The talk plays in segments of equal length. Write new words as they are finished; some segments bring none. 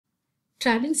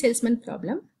traveling salesman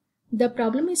problem. The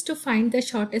problem is to find the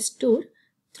shortest tour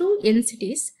through n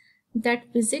cities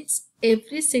that visits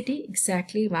every city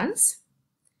exactly once.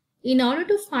 In order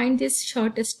to find this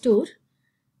shortest tour,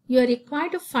 you are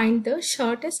required to find the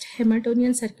shortest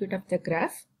Hamiltonian circuit of the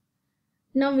graph.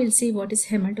 Now we'll see what is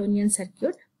Hamiltonian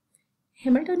circuit.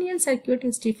 Hamiltonian circuit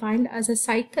is defined as a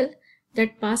cycle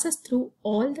that passes through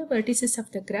all the vertices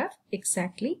of the graph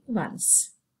exactly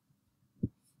once.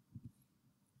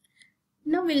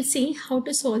 Now we'll see how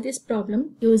to solve this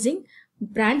problem using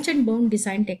branch and bound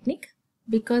design technique,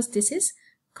 because this is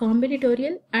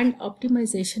combinatorial and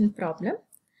optimization problem.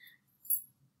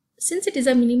 Since it is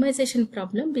a minimization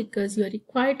problem, because you are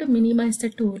required to minimize the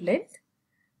tour length,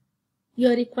 you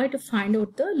are required to find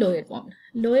out the lower bound.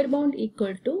 Lower bound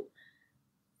equal to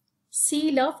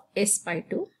CL of S by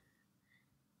 2.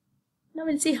 Now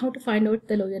we'll see how to find out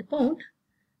the lower bound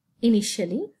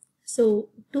initially. So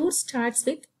tour starts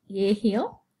with A here.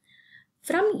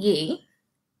 From A,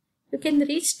 you can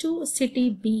reach to city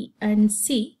B and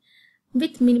C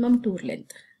with minimum tour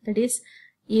length. That is,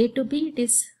 A to B it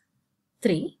is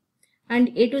 3 and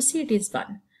A to C it is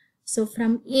 1. So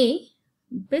from A,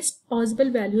 best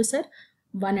possible values are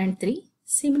 1 and 3.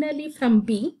 Similarly from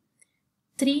B,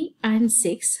 3 and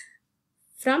 6.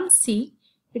 From C,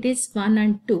 it is 1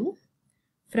 and 2.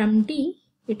 From D,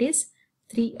 it is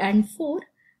 3 and 4.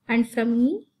 And from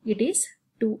E, it is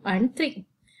 2 and 3.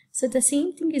 So the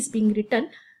same thing is being written.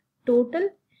 Total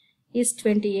is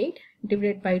 28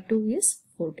 divided by 2 is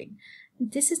 14.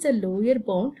 This is the lower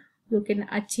bound you can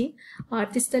achieve, or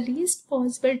this is the least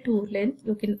possible tour length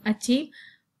you can achieve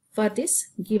for this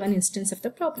given instance of the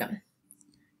problem.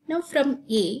 Now from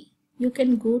A, you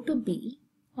can go to B,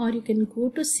 or you can go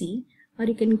to C, or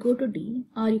you can go to D,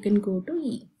 or you can go to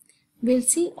E. We'll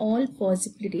see all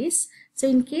possibilities. So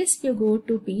in case you go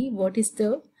to B, what is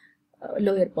the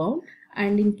lower bound?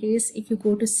 And in case if you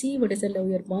go to C, what is the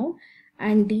lower bound?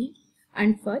 And D,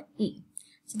 and for E.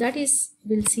 So that is,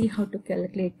 we'll see how to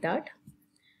calculate that.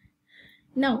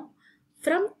 Now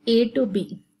from A to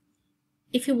B,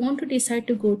 if you want to decide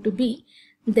to go to B,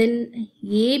 then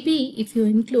AB if you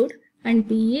include, and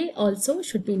BA also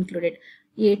should be included.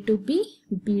 A to B,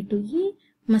 B to E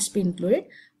must be included.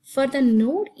 For the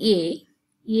node A,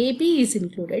 AB is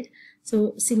included.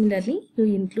 So similarly, you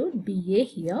include BA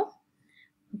here.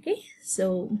 Okay,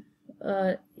 so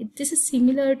this is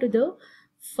similar to the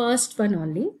first one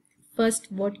only.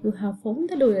 First, what you have found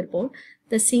the lower bound,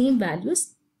 the same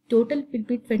values. Total will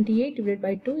be 28 divided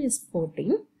by 2 is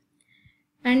 14.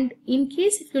 And in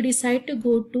case if you decide to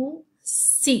go to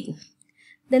C,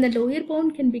 then the lower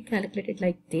bound can be calculated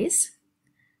like this.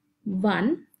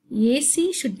 1,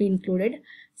 AC should be included.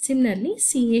 Similarly,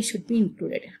 CA should be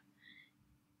included.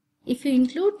 If you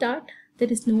include that, there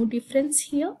is no difference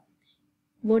here.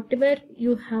 Whatever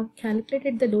you have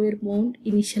calculated the lower bound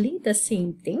initially, the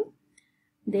same thing.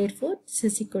 Therefore, this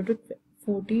is equal to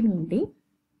 14 only.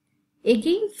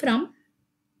 Again from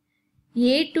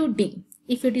A to D,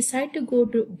 if you decide to go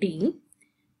to D,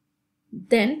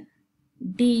 then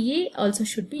DA also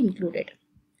should be included.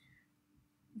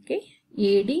 Okay,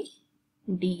 AD,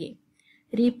 DA.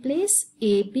 Replace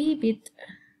AB with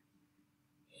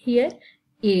here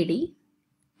AD,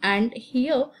 and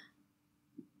here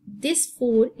this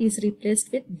 4 is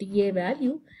replaced with DA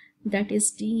value, that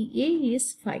is DA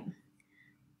is 5.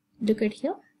 Look at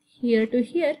here, here to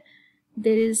here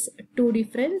there is 2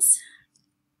 difference,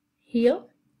 here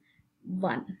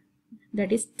 1,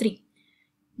 that is 3.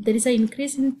 There is an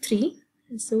increase in 3,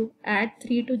 so add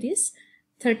 3 to this,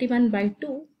 31 by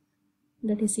 2,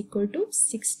 that is equal to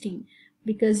 16,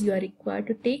 because you are required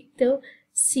to take the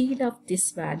CL of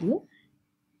this value.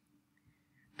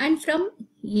 And from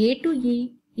A to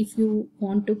E, if you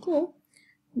want to go,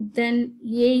 then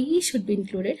AE should be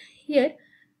included. Here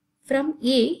from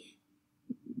A,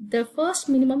 the first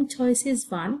minimum choice is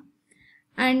 1,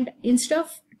 and instead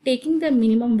of taking the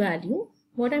minimum value,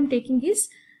 what I am taking is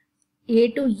A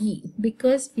to E,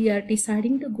 because we are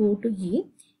deciding to go to E.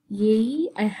 AE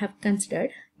I have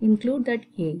considered, include that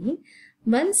AE.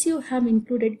 Once you have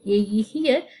included AE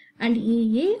here, and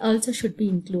EA also should be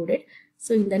included.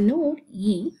 So in the node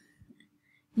E,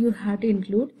 you have to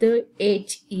include the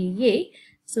HEA.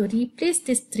 So replace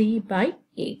this 3 by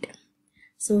 8.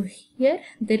 So here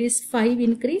there is 5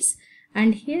 increase,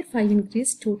 and here 5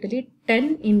 increase, totally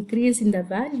 10 increase in the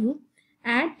value.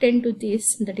 Add 10 to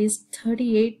this, that is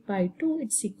 38 by 2,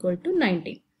 it's equal to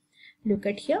 19. Look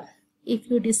at here, if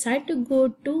you decide to go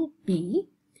to B,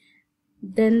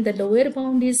 then the lower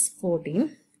bound is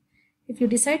 14. If you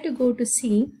decide to go to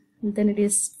C, then it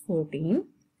is 14.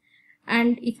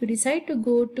 And if you decide to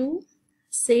go to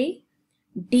say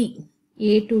D,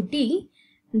 A to D,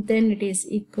 then it is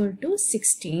equal to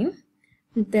 16.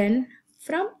 Then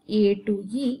from A to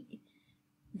E,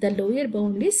 the lower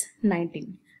bound is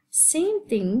 19. Same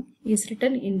thing is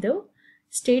written in the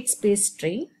state space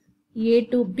tree. A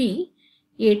to B,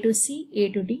 A to C, A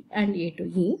to D and A to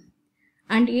E.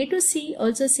 And A to C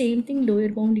also same thing, lower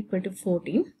bound equal to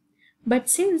 14. But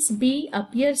since B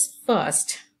appears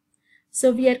first,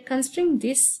 so we are considering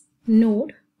this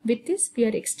node. With this we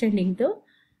are extending the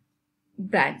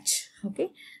branch.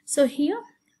 Okay, so here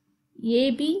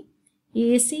AB,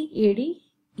 AC,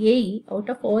 AD, AE, out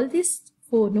of all these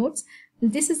 4 nodes,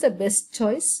 this is the best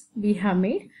choice we have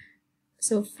made.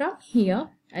 So from here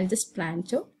I'll just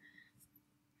branch out.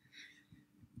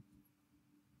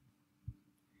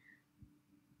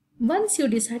 Once you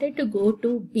decided to go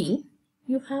to B,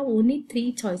 you have only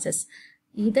 3 choices.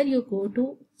 Either you go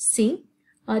to C,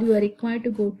 or you are required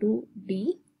to go to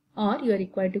D, or you are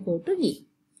required to go to E.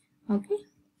 Okay,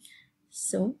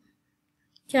 so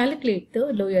calculate the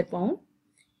lower bound.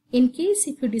 In case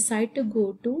if you decide to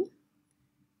go to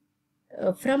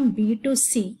from B to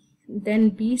C,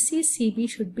 then BC, CB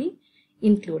should be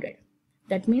included.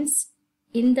 That means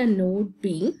in the node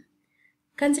B,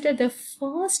 consider the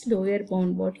first lower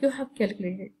bound what you have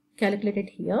calculated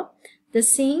here. The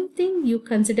same thing you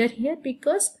consider here,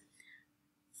 because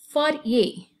for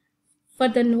A, for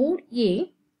the node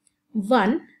A,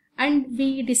 1, and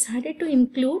we decided to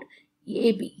include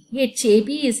AB. HAB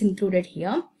is included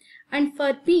here. And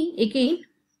for B again,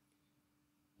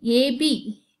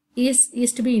 AB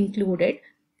is to be included.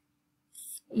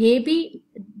 AB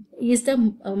is the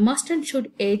must and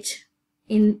should edge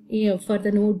in for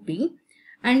the node B.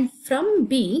 And from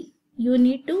B, you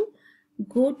need to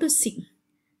go to C.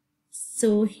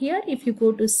 So here if you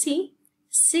go to C,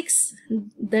 6,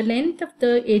 the length of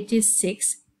the edge is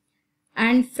 6.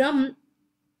 And from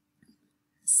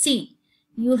C,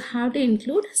 you have to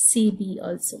include CB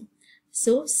also.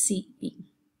 So CB.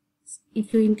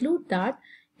 If you include that,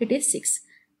 it is 6.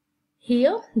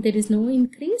 Here there is no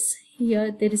increase.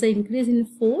 Here there is an increase in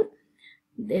 4.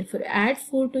 Therefore add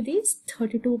 4 to this,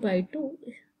 32 by 2.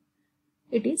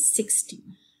 It is 60.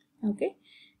 Okay.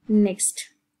 Next,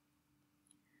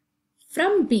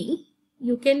 from B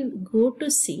you can go to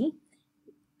C.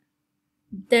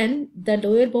 Then the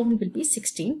lower bound will be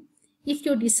 16. If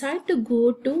you decide to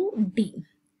go to D,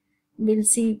 we'll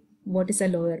see what is the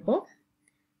lower bound.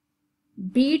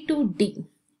 B to D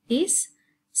is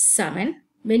 7.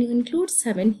 When you include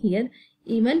 7 here,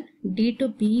 even D to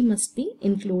B must be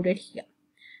included here.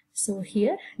 So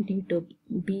here D to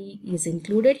B is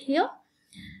included here.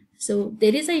 So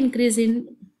there is an increase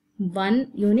in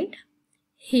 1 unit.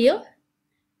 Here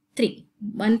 3.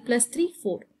 1 plus 3,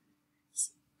 4.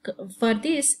 For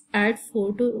this, add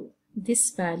 4 to this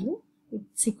value.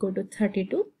 It's equal to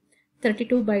 32.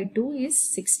 32 by 2 is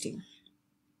 16.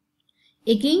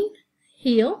 Again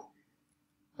here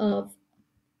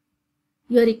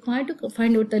you are required to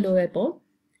find out the lower bound.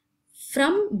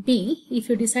 From B, if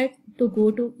you decide to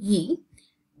go to E,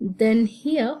 then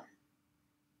here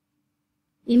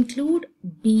include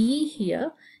BE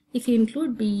here. If you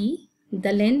include BE,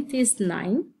 the length is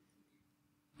 9.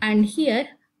 And here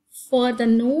for the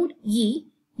node E,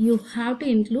 you have to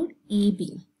include EB.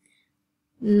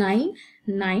 9,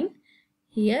 9.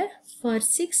 Here for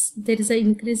 6, there is an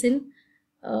increase in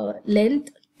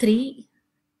length 3.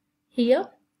 Here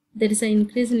there is an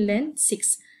increase in length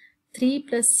 6. 3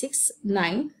 plus 6,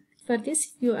 9. For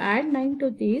this, if you add 9 to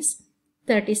this,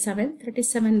 37.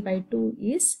 37 by 2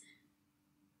 is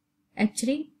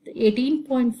actually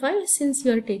 18.5. Since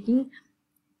you are taking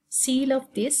seal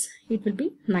of this, it will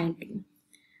be 19.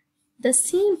 The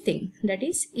same thing, that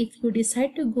is, if you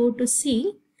decide to go to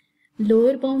C,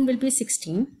 lower bound will be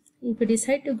 16. If you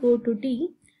decide to go to D,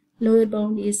 lower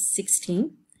bound is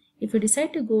 16. If you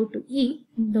decide to go to E,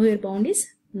 lower bound is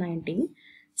 19.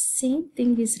 Same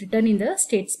thing is written in the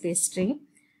state space tree.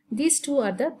 These two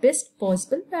are the best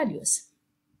possible values.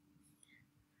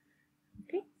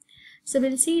 Okay, so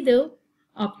we'll see the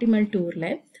optimal tour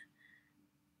length.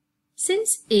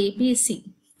 Since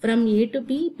ABC, from A to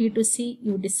B, B to C,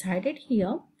 you decided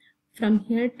here. From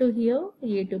here to here,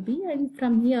 A to B, and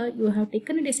from here you have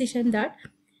taken a decision that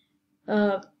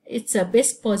it's a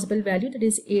best possible value, that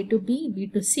is A to B, B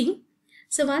to C.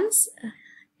 So once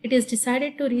it is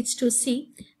decided to reach to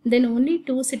C, then only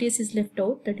 2 cities is left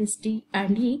out, that is D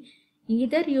and E.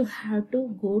 Either you have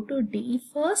to go to D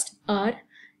first or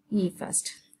E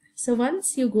first. So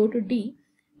once you go to D,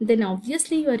 then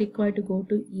obviously you are required to go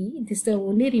to E. This is the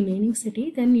only remaining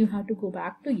city. Then you have to go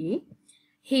back to A.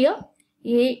 Here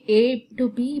A to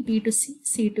B, B to C,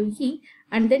 C to E,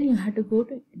 and then you have to go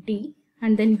to D,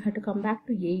 and then you have to come back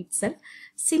to A itself.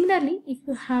 Similarly, if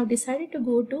you have decided to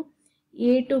go to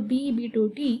A to B, B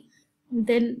to D,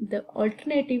 then the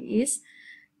alternative is,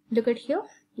 look at here,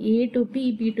 A to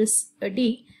B, B to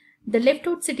D. The left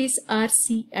out cities are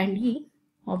C and E.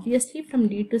 Obviously from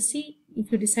D to C,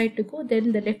 if you decide to go,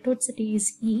 then the left out city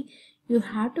is E. You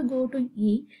have to go to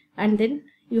E and then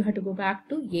you have to go back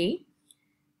to A.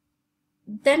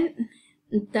 Then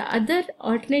the other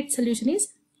alternate solution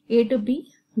is A to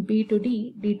B, B to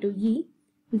D, D to E,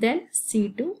 then C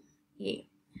to A.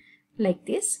 Like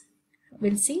this.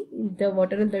 We'll see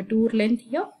what are the tour length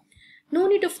here. No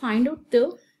need to find out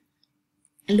the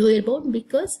lower bound,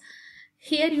 because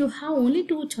here you have only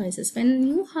two choices. When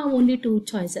you have only two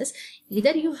choices,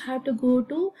 either you have to go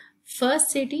to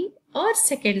first city or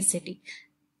second city.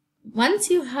 Once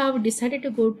you have decided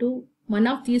to go to one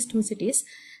of these two cities,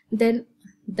 then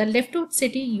the left out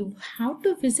city you have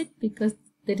to visit because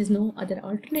there is no other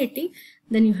alternative.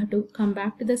 Then you have to come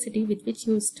back to the city with which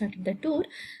you started the tour.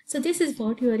 So this is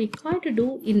what you are required to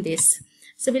do in this.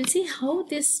 So we'll see how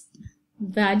this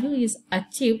value is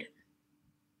achieved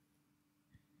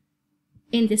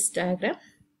in this diagram.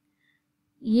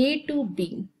 A to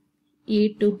B,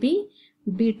 A to B,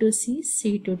 B to C,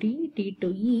 C to D, D to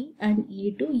E, and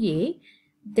E to A.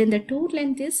 Then the tour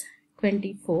length is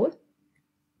 24.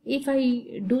 If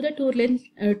I do the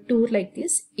tour like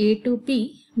this, A to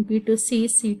B, B to C,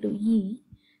 C to E,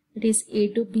 it is A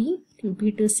to B,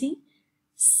 B to C,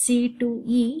 C to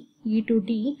E, E to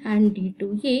D, and D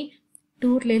to A.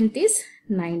 Tour length is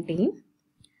 19.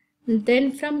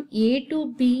 Then from A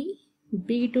to B,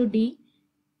 B to D,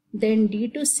 then D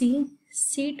to C,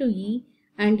 C to E,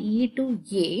 and E to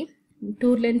A.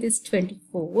 Tour length is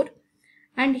 24.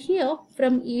 And here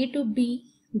from A to B,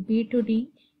 B to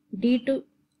D, D to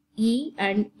E,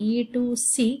 and E to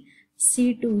C,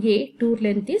 C to A, tour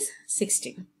length is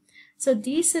 16. So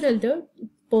these are all the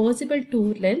possible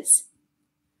tour lengths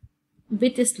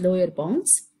with its lower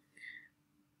bounds.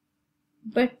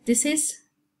 But this is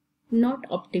not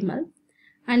optimal,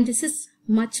 and this is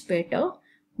much better,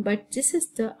 but this is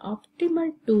the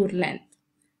optimal tour length.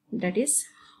 That is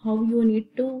how you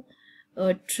need to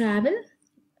travel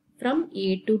from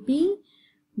A to B,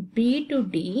 B to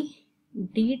D,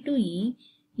 D to E,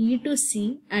 E to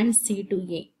C, and C to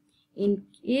A. In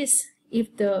case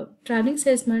if the traveling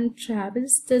salesman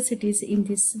travels the cities in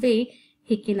this way,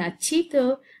 he can achieve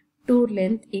the tour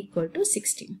length equal to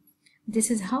 16. This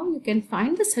is how you can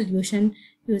find the solution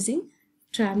using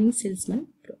traveling salesman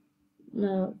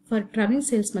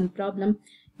problem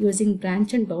using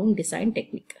branch and bound design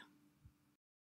technique.